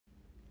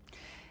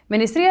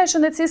Ministria e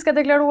Shëndetësisë ka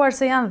deklaruar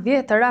se janë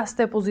 10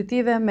 raste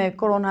pozitive me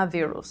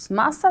koronavirus.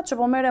 Masat që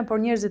po merren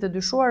për njerëzit e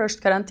dyshuar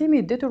është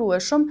karantini i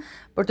detyrueshëm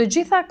për të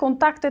gjitha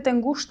kontaktet e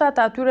ngushta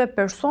të atyre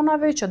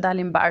personave që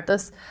dalin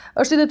bartës.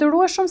 Është i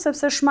detyrueshëm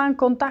sepse shmang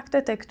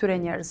kontaktet e këtyre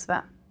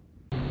njerëzve.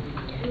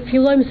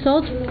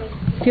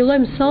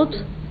 Fillojmë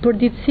sot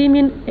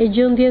përditësimin e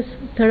gjendjes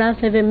të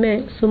rasteve me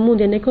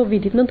sëmundjen e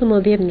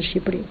Covid-19 në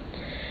Shqipëri.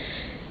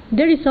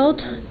 Deri sot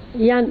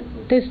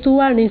janë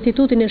testuar në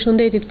Institutin e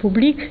Shëndetit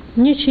Publik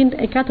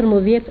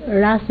 114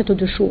 raste të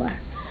dyshuar.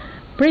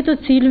 Prej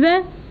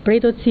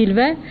të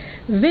cilëve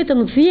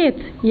vetëm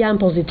 10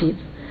 janë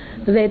pozitiv.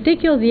 Dhe te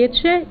kjo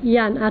 10-she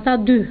janë ata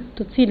 2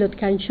 të cilët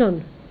kanë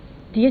qenë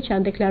dje që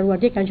janë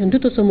deklaruar dje, kanë qenë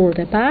 2 të sëmurët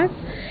e parë,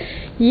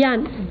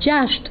 janë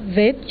 6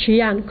 vetë që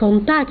janë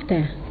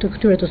kontakte të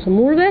këtyre të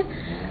sëmurëve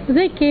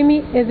dhe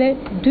kemi edhe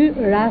 2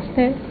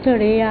 raste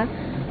të reja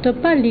të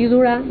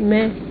palidhura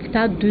me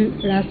këta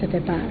 2 rastet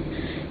e parë.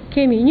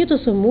 Kemi një të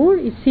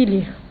sëmur i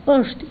cili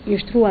është i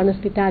shtruar në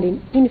spitalin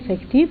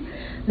infektiv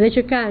dhe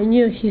që ka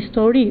një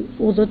histori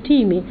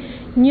udhëtimi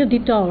një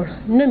ditor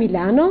në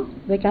Milano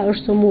dhe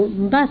është sëmur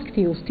mbas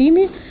këtij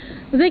udhëtimi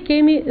dhe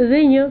kemi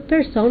dhe një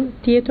person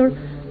tjetër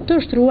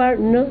të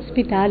shtruar në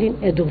spitalin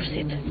e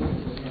Durrësit.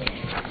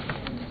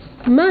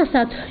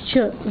 Masat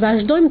që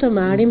vazhdojmë të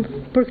marrim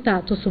për këta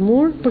të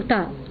sëmur, për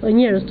këta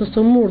njerëz të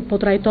sëmur po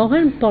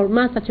trajtohen, por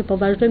masat që po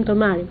vazhdojmë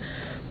të marrim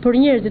për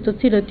njerëzit të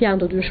cilët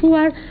janë të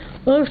dyshuar,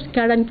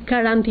 është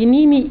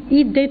karantinimi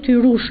i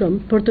detyrueshëm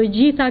për të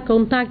gjitha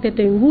kontaktet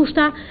e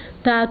ngushta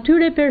të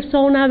atyre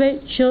personave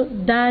që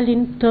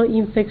dalin të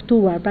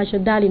infektuar, pra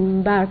që dalin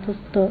mbartës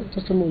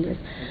të sëmundjes.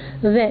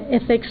 Dhe e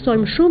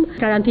theksojmë shumë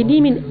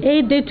karantinimin e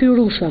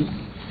detyrueshëm.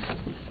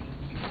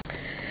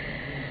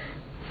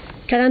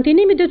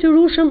 Karantinimi i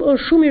detyrueshëm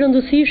është shumë i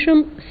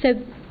rëndësishëm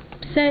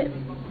sepse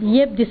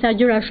jep disa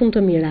gjëra shumë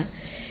të mira.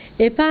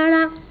 E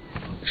para,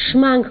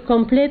 shmang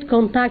komplet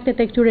kontaktet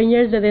e këtyre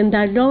njerëzve dhe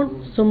ndalon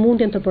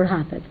sëmundjen të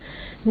përhapet.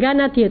 Nga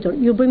ana tjetër,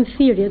 ju bëjmë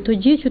thirrje të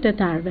gjithë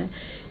qytetarëve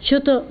që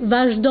të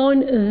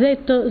vazhdojnë dhe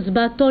të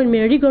zbatojnë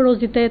me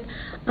rigorozitet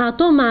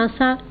ato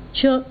masa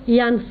që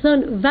janë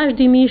thënë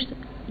vazhdimisht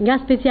nga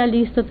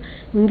specialistët,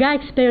 nga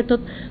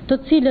ekspertët, të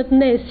cilët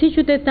ne si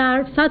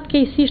qytetar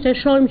fatkeqësisht e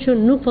shohim që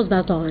nuk po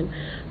zbatohen.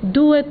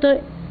 Duhet të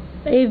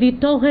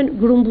evitohen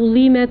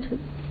grumbullimet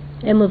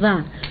e mëdha.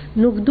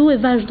 Nuk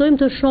duhet, vazhdojmë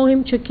të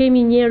shohim që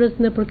kemi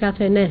njerëz në për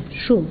kafene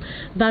shumë.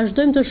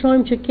 Vazhdojmë të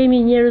shohim që kemi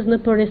njerëz në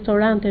për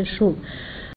restorante shumë.